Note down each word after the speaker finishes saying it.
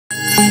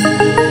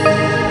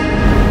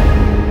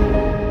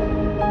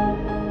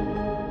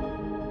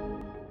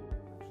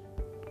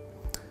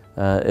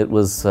It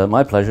was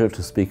my pleasure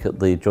to speak at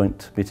the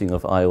joint meeting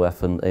of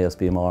IOF and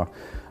ASBMR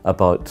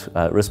about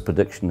risk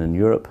prediction in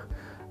Europe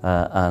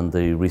and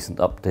the recent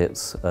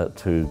updates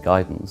to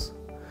guidance.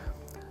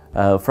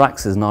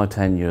 FRAX is now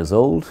 10 years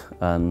old,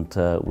 and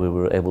we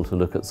were able to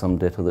look at some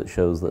data that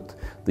shows that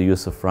the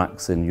use of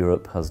FRAX in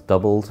Europe has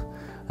doubled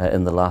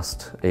in the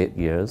last 8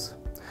 years,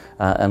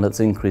 and it's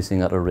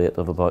increasing at a rate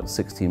of about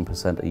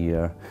 16% a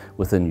year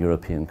within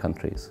European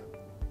countries.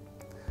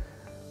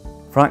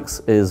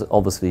 FRAX is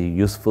obviously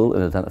useful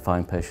in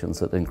identifying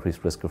patients at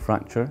increased risk of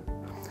fracture,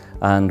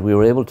 and we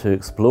were able to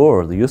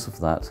explore the use of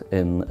that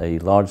in a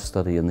large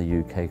study in the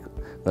UK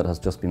that has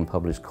just been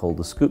published called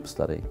the SCOOP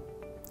study.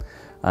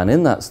 And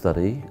in that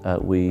study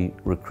we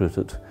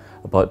recruited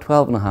about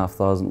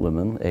 12,500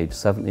 women aged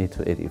 70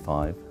 to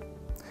 85,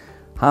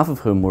 half of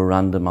whom were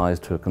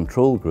randomised to a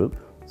control group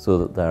so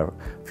that their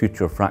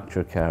future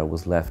fracture care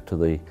was left to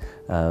the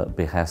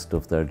behest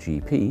of their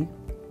GP,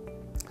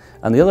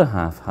 and the other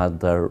half had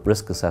their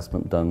risk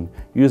assessment done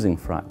using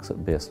FRAX at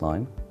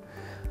baseline.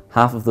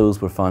 Half of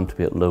those were found to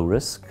be at low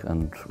risk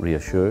and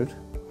reassured.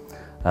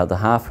 The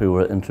half who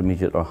were at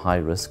intermediate or high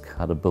risk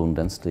had a bone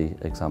density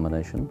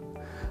examination,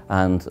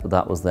 and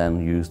that was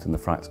then used in the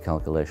FRAX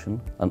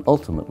calculation. And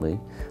ultimately,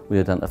 we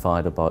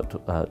identified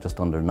about just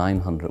under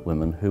 900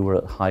 women who were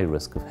at high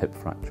risk of hip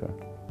fracture.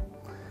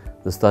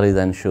 The study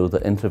then showed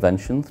that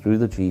intervention through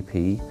the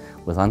GP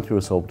with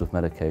anti-resorptive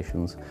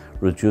medications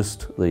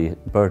reduced the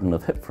burden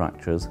of hip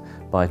fractures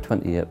by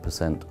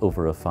 28%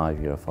 over a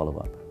 5-year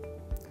follow-up.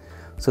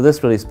 So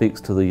this really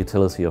speaks to the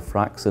utility of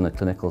FRAX in a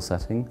clinical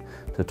setting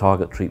to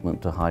target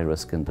treatment to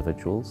high-risk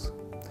individuals.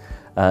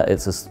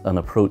 It's an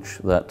approach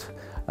that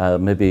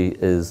maybe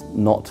is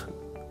not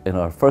in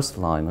our first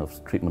line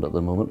of treatment at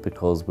the moment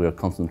because we are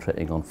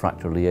concentrating on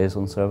fracture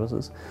liaison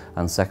services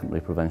and secondary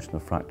prevention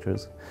of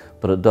fractures,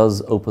 but it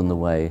does open the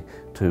way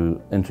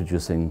to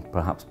introducing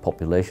perhaps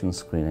population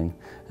screening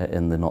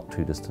in the not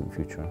too distant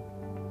future.